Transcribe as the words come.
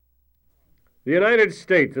The United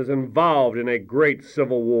States is involved in a great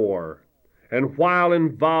civil war, and while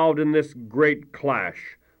involved in this great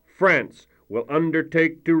clash, France will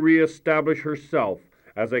undertake to reestablish herself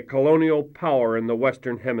as a colonial power in the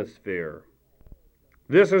Western Hemisphere.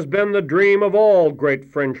 This has been the dream of all great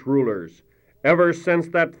French rulers, ever since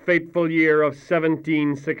that fateful year of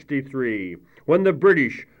 1763, when the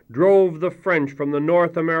British drove the French from the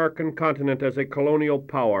North American continent as a colonial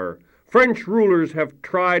power. French rulers have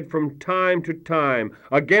tried from time to time,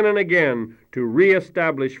 again and again, to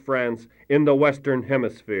reestablish France in the Western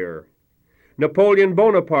Hemisphere. Napoleon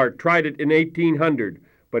Bonaparte tried it in 1800,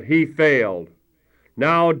 but he failed.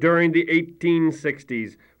 Now, during the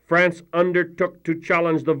 1860s, France undertook to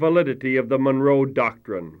challenge the validity of the Monroe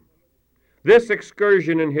Doctrine. This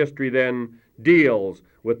excursion in history, then, deals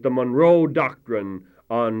with the Monroe Doctrine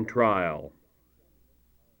on trial.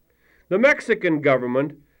 The Mexican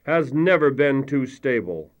government has never been too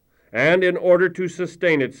stable, and in order to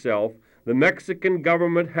sustain itself, the Mexican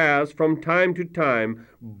government has from time to time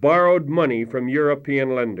borrowed money from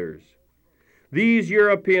European lenders. These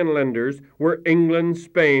European lenders were England,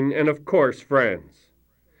 Spain, and of course France.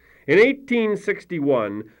 In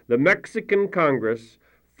 1861, the Mexican Congress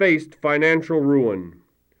faced financial ruin.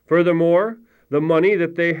 Furthermore, the money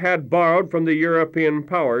that they had borrowed from the European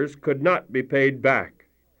powers could not be paid back.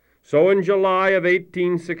 So in July of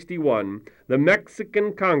 1861, the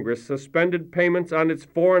Mexican Congress suspended payments on its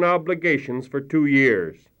foreign obligations for 2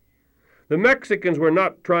 years. The Mexicans were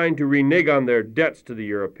not trying to renege on their debts to the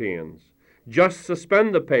Europeans, just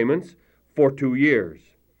suspend the payments for 2 years.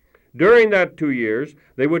 During that 2 years,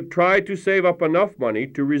 they would try to save up enough money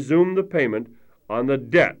to resume the payment on the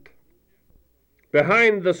debt.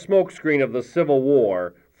 Behind the smokescreen of the Civil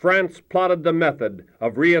War, France plotted the method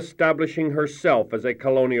of reestablishing herself as a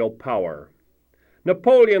colonial power.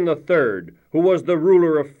 Napoleon III, who was the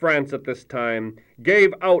ruler of France at this time,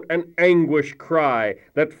 gave out an anguished cry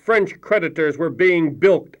that French creditors were being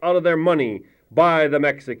bilked out of their money by the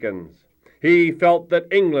Mexicans. He felt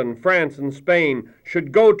that England, France, and Spain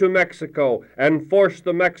should go to Mexico and force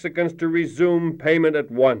the Mexicans to resume payment at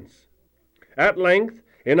once. At length,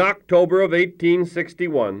 in October of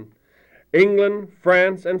 1861, England,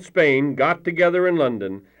 France, and Spain got together in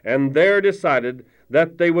London and there decided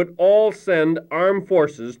that they would all send armed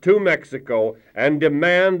forces to Mexico and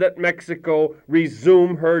demand that Mexico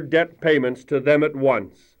resume her debt payments to them at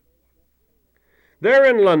once. There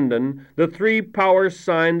in London, the three powers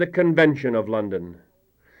signed the Convention of London.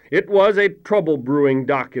 It was a trouble-brewing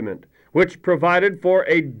document which provided for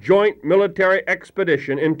a joint military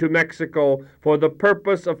expedition into Mexico for the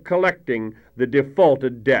purpose of collecting the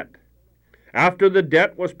defaulted debt. After the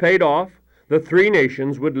debt was paid off, the three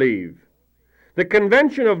nations would leave. The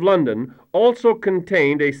Convention of London also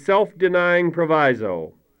contained a self-denying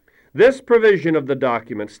proviso. This provision of the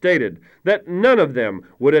document stated that none of them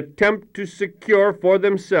would attempt to secure for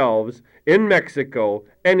themselves in Mexico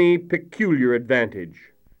any peculiar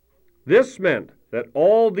advantage. This meant that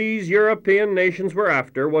all these European nations were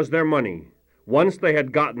after was their money. Once they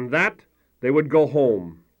had gotten that, they would go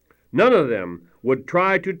home. None of them would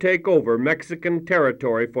try to take over Mexican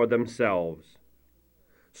territory for themselves.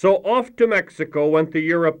 So off to Mexico went the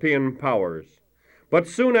European powers. But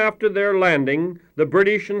soon after their landing, the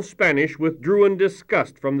British and Spanish withdrew in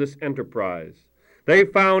disgust from this enterprise. They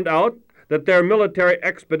found out that their military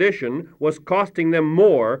expedition was costing them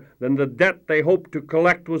more than the debt they hoped to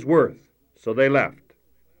collect was worth, so they left.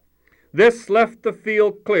 This left the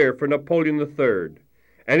field clear for Napoleon III,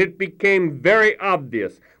 and it became very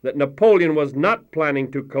obvious that Napoleon was not planning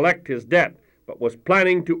to collect his debt, but was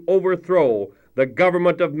planning to overthrow the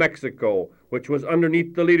government of Mexico, which was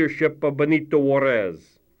underneath the leadership of Benito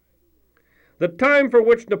Juarez. The time for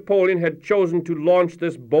which Napoleon had chosen to launch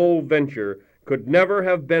this bold venture could never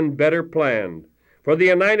have been better planned, for the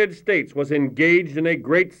United States was engaged in a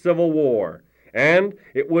great civil war, and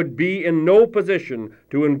it would be in no position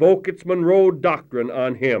to invoke its Monroe Doctrine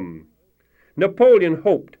on him. Napoleon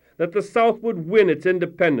hoped that the South would win its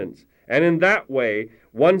independence, and in that way,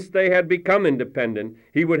 once they had become independent,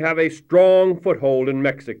 he would have a strong foothold in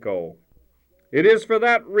Mexico. It is for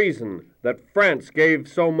that reason that France gave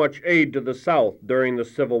so much aid to the South during the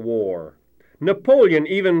Civil War. Napoleon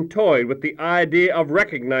even toyed with the idea of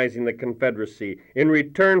recognizing the Confederacy, in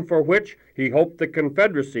return for which he hoped the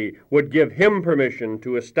Confederacy would give him permission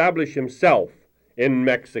to establish himself in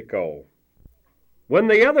Mexico. When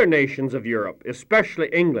the other nations of Europe, especially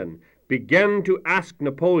England, began to ask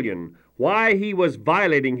Napoleon why he was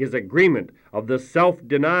violating his agreement of the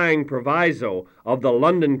self-denying proviso of the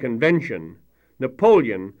London Convention,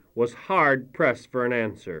 Napoleon was hard pressed for an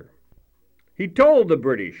answer. He told the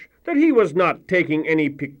British that he was not taking any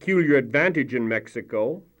peculiar advantage in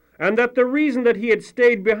Mexico, and that the reason that he had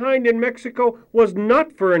stayed behind in Mexico was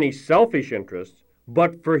not for any selfish interests,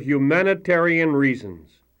 but for humanitarian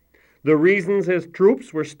reasons. The reasons his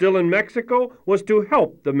troops were still in Mexico was to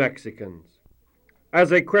help the Mexicans.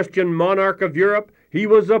 As a Christian monarch of Europe, he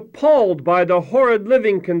was appalled by the horrid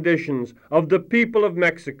living conditions of the people of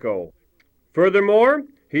Mexico. Furthermore,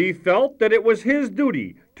 he felt that it was his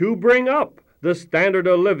duty to bring up the standard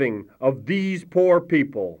of living of these poor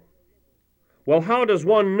people. Well, how does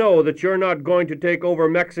one know that you're not going to take over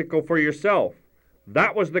Mexico for yourself?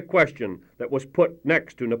 That was the question that was put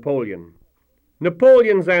next to Napoleon.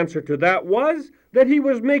 Napoleon's answer to that was that he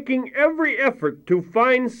was making every effort to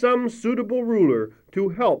find some suitable ruler to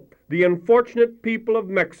help the unfortunate people of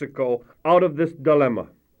Mexico out of this dilemma.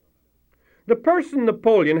 The person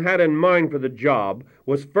Napoleon had in mind for the job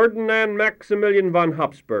was Ferdinand Maximilian von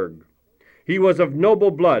Habsburg. He was of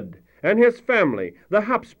noble blood, and his family, the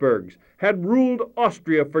Habsburgs, had ruled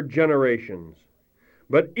Austria for generations.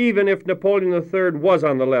 But even if Napoleon III was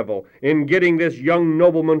on the level in getting this young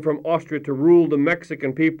nobleman from Austria to rule the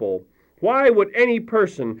Mexican people, why would any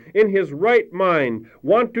person in his right mind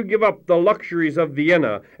want to give up the luxuries of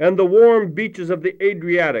Vienna and the warm beaches of the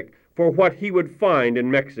Adriatic for what he would find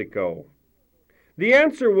in Mexico? The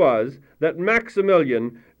answer was that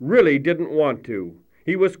Maximilian really didn't want to.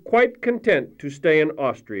 He was quite content to stay in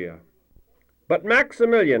Austria. But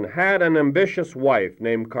Maximilian had an ambitious wife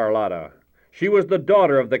named Carlotta. She was the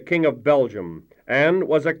daughter of the King of Belgium and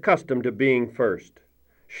was accustomed to being first.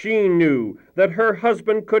 She knew that her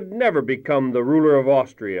husband could never become the ruler of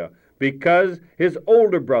Austria because his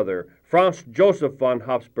older brother, Franz Joseph von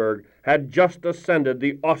Habsburg, had just ascended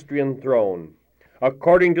the Austrian throne.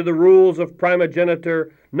 According to the rules of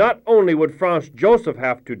primogeniture, not only would Franz Joseph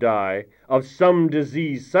have to die of some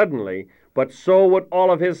disease suddenly, but so would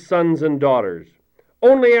all of his sons and daughters.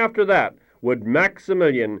 Only after that would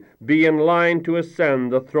Maximilian be in line to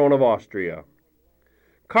ascend the throne of Austria.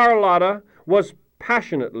 Carlotta was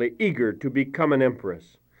passionately eager to become an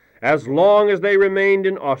empress. As long as they remained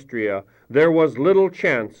in Austria, there was little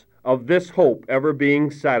chance of this hope ever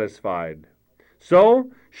being satisfied.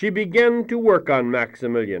 So she began to work on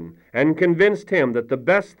Maximilian and convinced him that the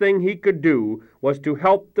best thing he could do was to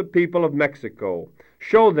help the people of Mexico,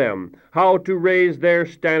 show them how to raise their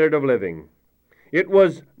standard of living. It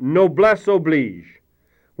was noblesse oblige,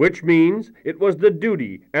 which means it was the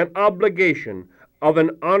duty and obligation of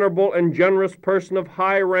an honorable and generous person of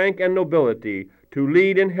high rank and nobility to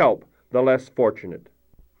lead and help the less fortunate.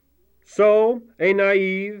 So, a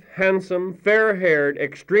naive, handsome, fair-haired,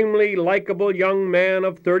 extremely likable young man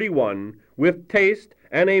of 31, with taste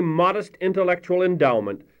and a modest intellectual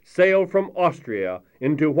endowment, sailed from Austria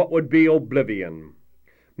into what would be oblivion.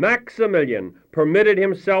 Maximilian permitted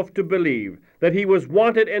himself to believe that he was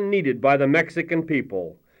wanted and needed by the Mexican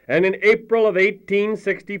people, and in April of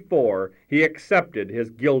 1864 he accepted his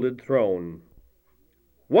gilded throne.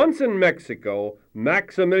 Once in Mexico,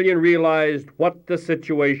 Maximilian realized what the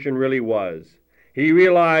situation really was. He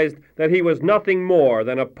realized that he was nothing more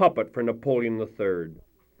than a puppet for Napoleon III.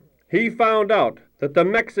 He found out that the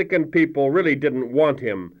Mexican people really didn't want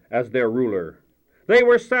him as their ruler. They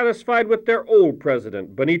were satisfied with their old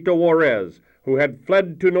president, Benito Juarez, who had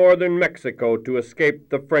fled to northern Mexico to escape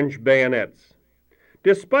the French bayonets.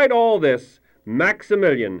 Despite all this,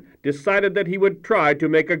 Maximilian decided that he would try to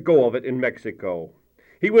make a go of it in Mexico.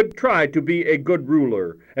 He would try to be a good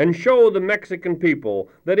ruler and show the Mexican people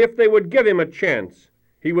that if they would give him a chance,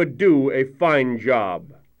 he would do a fine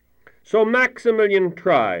job. So Maximilian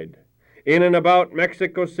tried. In and about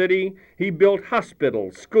Mexico City, he built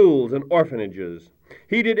hospitals, schools, and orphanages.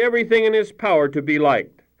 He did everything in his power to be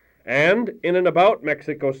liked. And in and about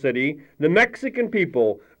Mexico City, the Mexican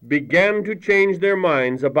people began to change their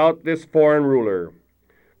minds about this foreign ruler.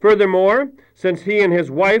 Furthermore, since he and his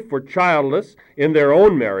wife were childless in their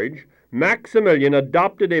own marriage, Maximilian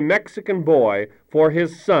adopted a Mexican boy for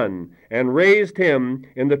his son and raised him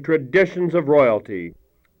in the traditions of royalty.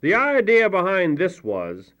 The idea behind this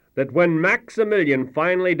was that when Maximilian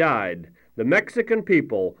finally died, the Mexican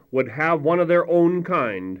people would have one of their own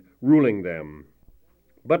kind ruling them.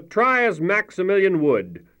 But try as Maximilian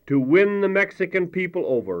would to win the Mexican people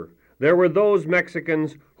over, there were those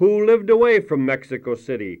Mexicans who lived away from Mexico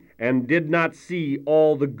City and did not see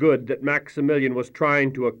all the good that Maximilian was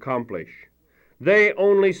trying to accomplish. They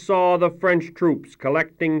only saw the French troops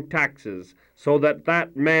collecting taxes so that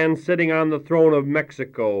that man sitting on the throne of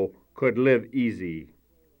Mexico could live easy.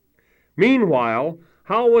 Meanwhile,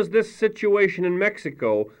 how was this situation in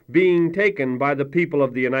Mexico being taken by the people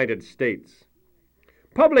of the United States?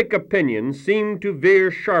 Public opinion seemed to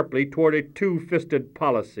veer sharply toward a two-fisted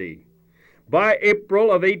policy. By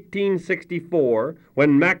April of 1864,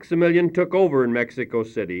 when Maximilian took over in Mexico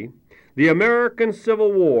City, the American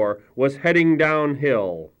Civil War was heading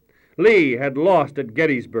downhill. Lee had lost at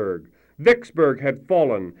Gettysburg, Vicksburg had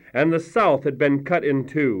fallen, and the South had been cut in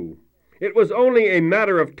two. It was only a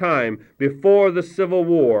matter of time before the Civil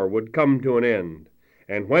War would come to an end.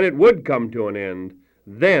 And when it would come to an end,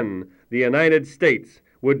 then the United States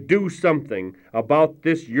would do something about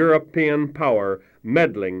this European power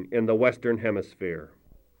meddling in the Western Hemisphere.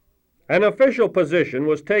 An official position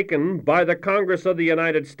was taken by the Congress of the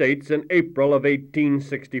United States in April of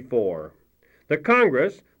 1864. The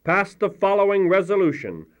Congress passed the following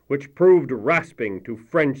resolution, which proved rasping to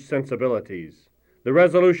French sensibilities. The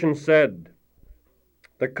resolution said,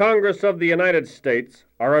 "The Congress of the United States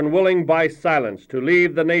are unwilling by silence to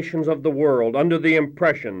leave the nations of the world under the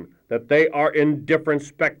impression that they are indifferent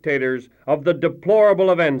spectators of the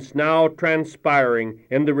deplorable events now transpiring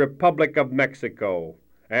in the Republic of Mexico,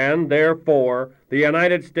 and therefore the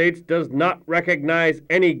United States does not recognize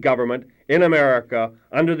any government in America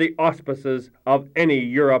under the auspices of any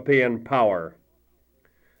European power."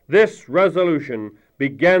 This resolution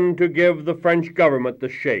began to give the French government the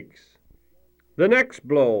shakes. The next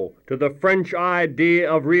blow to the French idea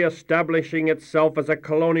of reestablishing itself as a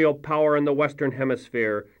colonial power in the Western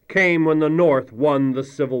Hemisphere came when the North won the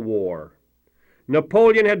Civil War.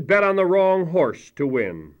 Napoleon had bet on the wrong horse to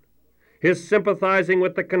win. His sympathizing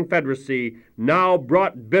with the Confederacy now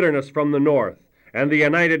brought bitterness from the North, and the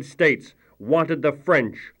United States wanted the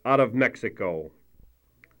French out of Mexico.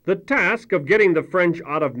 The task of getting the French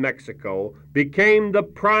out of Mexico became the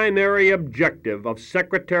primary objective of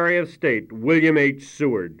Secretary of State William H.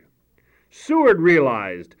 Seward. Seward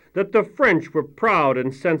realized that the French were proud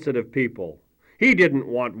and sensitive people. He didn't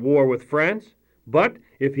want war with France, but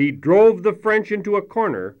if he drove the French into a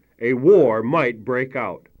corner, a war might break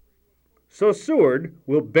out. So Seward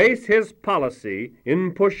will base his policy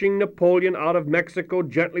in pushing Napoleon out of Mexico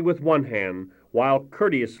gently with one hand, while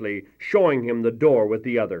courteously showing him the door with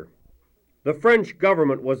the other. The French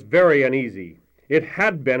government was very uneasy. It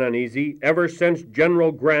had been uneasy ever since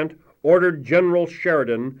General Grant ordered General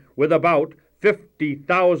Sheridan with about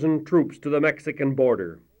 50,000 troops to the Mexican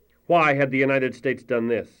border. Why had the United States done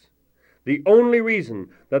this? The only reason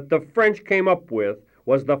that the French came up with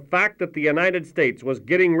was the fact that the United States was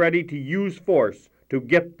getting ready to use force to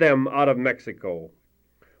get them out of Mexico.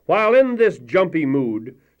 While in this jumpy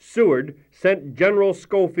mood, Seward sent General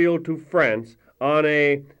Schofield to France on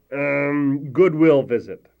a goodwill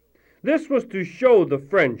visit. This was to show the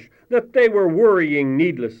French that they were worrying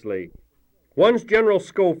needlessly. Once General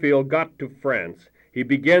Schofield got to France, he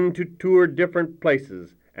began to tour different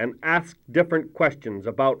places and ask different questions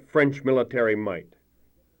about French military might.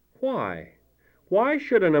 Why? Why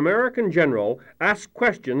should an American general ask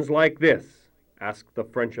questions like this? Asked the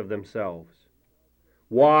French of themselves.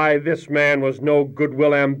 Why, this man was no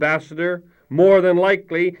goodwill ambassador. More than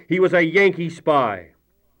likely, he was a Yankee spy.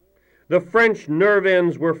 The French nerve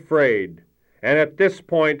ends were frayed, and at this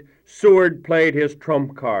point, Seward played his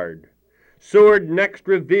trump card. Seward next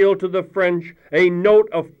revealed to the French a note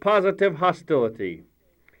of positive hostility.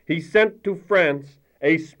 He sent to France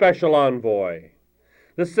a special envoy.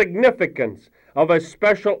 The significance of a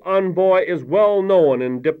special envoy is well known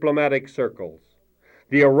in diplomatic circles.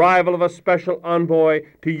 The arrival of a special envoy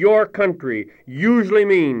to your country usually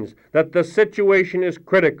means that the situation is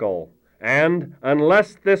critical, and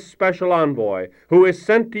unless this special envoy, who is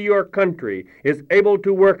sent to your country, is able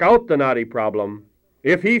to work out the knotty problem,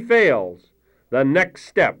 if he fails, the next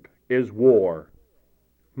step is war.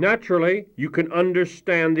 Naturally, you can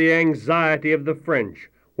understand the anxiety of the French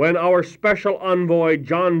when our special envoy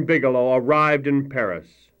John Bigelow arrived in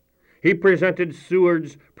Paris. He presented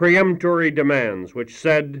Seward's peremptory demands, which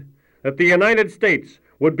said that the United States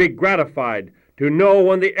would be gratified to know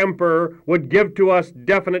when the Emperor would give to us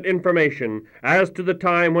definite information as to the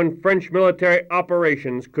time when French military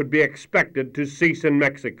operations could be expected to cease in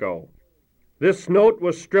Mexico. This note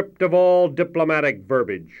was stripped of all diplomatic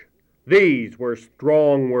verbiage. These were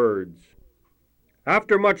strong words.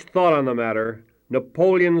 After much thought on the matter,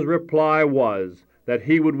 Napoleon's reply was that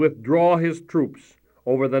he would withdraw his troops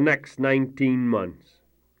over the next 19 months.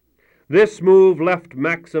 This move left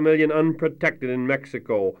Maximilian unprotected in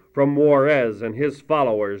Mexico from Juarez and his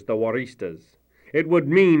followers, the Juaristas. It would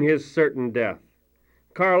mean his certain death.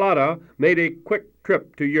 Carlotta made a quick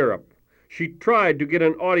trip to Europe. She tried to get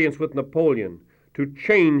an audience with Napoleon, to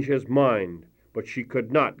change his mind, but she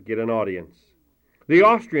could not get an audience. The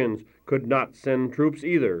Austrians could not send troops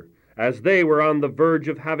either, as they were on the verge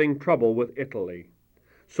of having trouble with Italy.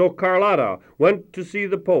 So Carlotta went to see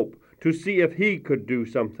the Pope to see if he could do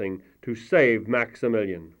something to save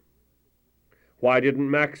Maximilian. Why didn't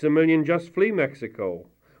Maximilian just flee Mexico?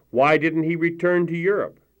 Why didn't he return to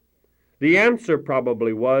Europe? The answer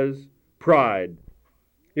probably was pride.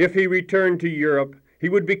 If he returned to Europe, he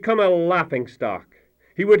would become a laughingstock.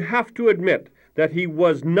 He would have to admit that he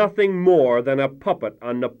was nothing more than a puppet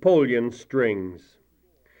on Napoleon's strings.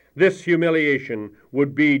 This humiliation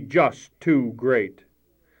would be just too great.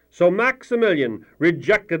 So Maximilian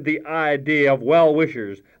rejected the idea of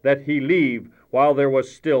well-wishers that he leave while there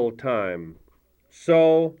was still time.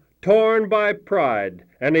 So, torn by pride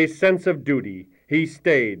and a sense of duty, he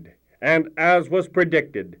stayed, and as was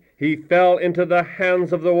predicted, he fell into the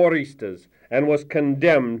hands of the Waristas and was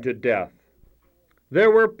condemned to death.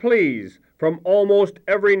 There were pleas from almost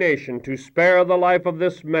every nation to spare the life of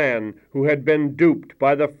this man who had been duped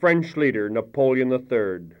by the French leader Napoleon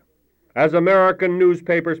III. As American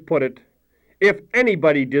newspapers put it, if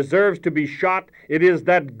anybody deserves to be shot, it is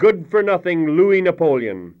that good-for-nothing Louis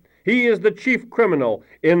Napoleon. He is the chief criminal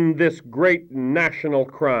in this great national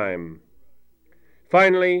crime.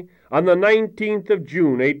 Finally, on the 19th of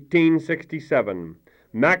June, 1867,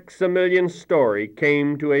 Maximilian's story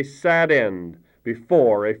came to a sad end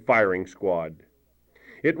before a firing squad.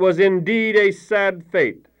 It was indeed a sad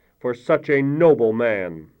fate for such a noble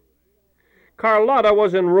man. Carlotta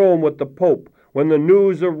was in Rome with the Pope when the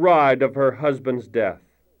news arrived of her husband's death.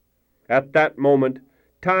 At that moment,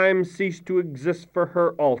 time ceased to exist for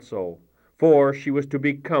her also, for she was to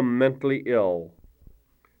become mentally ill.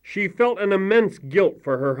 She felt an immense guilt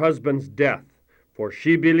for her husband's death, for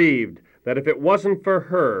she believed that if it wasn't for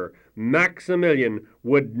her, Maximilian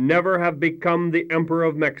would never have become the Emperor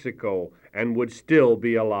of Mexico and would still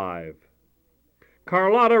be alive.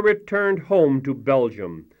 Carlotta returned home to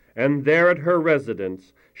Belgium, and there at her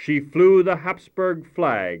residence she flew the Habsburg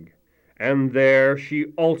flag, and there she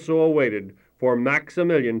also awaited for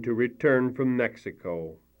Maximilian to return from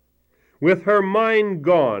Mexico. With her mind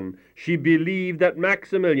gone, she believed that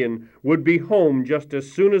Maximilian would be home just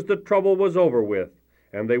as soon as the trouble was over with,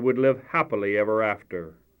 and they would live happily ever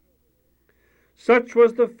after. Such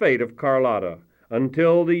was the fate of Carlotta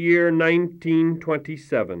until the year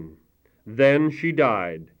 1927. Then she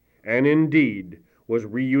died, and indeed was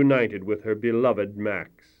reunited with her beloved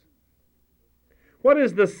Max. What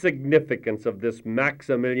is the significance of this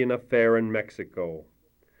Maximilian affair in Mexico?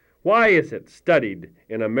 Why is it studied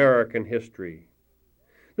in American history?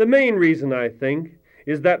 The main reason, I think,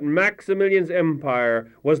 is that Maximilian's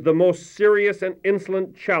empire was the most serious and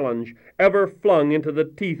insolent challenge ever flung into the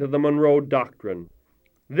teeth of the Monroe Doctrine.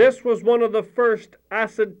 This was one of the first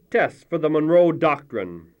acid tests for the Monroe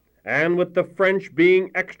Doctrine, and with the French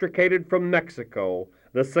being extricated from Mexico,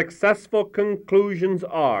 the successful conclusions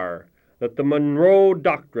are that the Monroe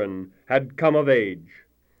Doctrine had come of age.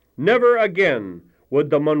 Never again would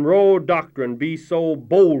the Monroe Doctrine be so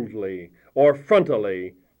boldly or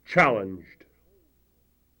frontally challenged.